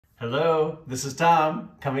Hello, this is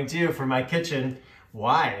Tom coming to you from my kitchen.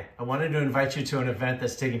 Why? I wanted to invite you to an event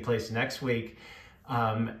that's taking place next week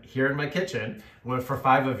here in my kitchen for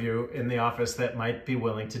 5 of you in the office that might be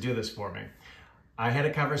willing to do this for me. I had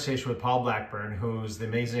a conversation with Paul Blackburn, who's the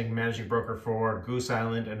amazing managing broker for Goose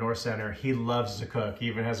Island and North Center. He loves to cook. He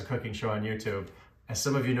even has a cooking show on YouTube. As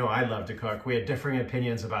some of you know, I love to cook. We had differing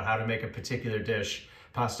opinions about how to make a particular dish,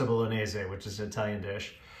 pasta bolognese, which is an Italian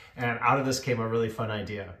dish. And out of this came a really fun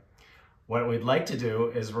idea. What we'd like to do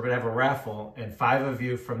is we're going to have a raffle, and 5 of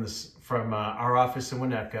you from our office in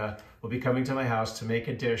Winnetka will be coming to my house to make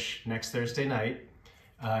a dish next Thursday night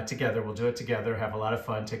together. We'll do it together, have a lot of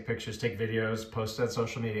fun, take pictures, take videos, post it on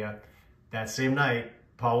social media. That same night,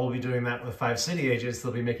 Paul will be doing that with 5 city agents.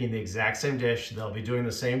 They'll be making the exact same dish. They'll be doing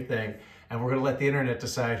the same thing, and we're going to let the internet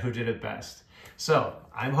decide who did it best. So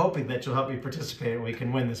I'm hoping that you'll help me participate and we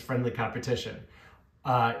can win this friendly competition.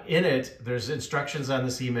 In it, there's instructions on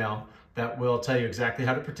this email that will tell you exactly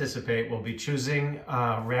how to participate. We'll be choosing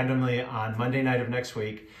randomly on Monday night of next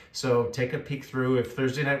week. So take a peek through. If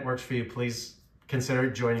Thursday night works for you, please consider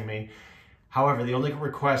joining me. However, the only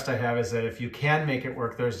request I have is that if you can make it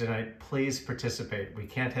work Thursday night, please participate. We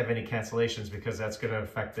can't have any cancellations because that's going to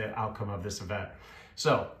affect the outcome of this event.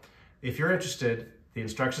 So if you're interested, the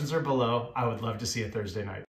instructions are below. I would love to see you Thursday night.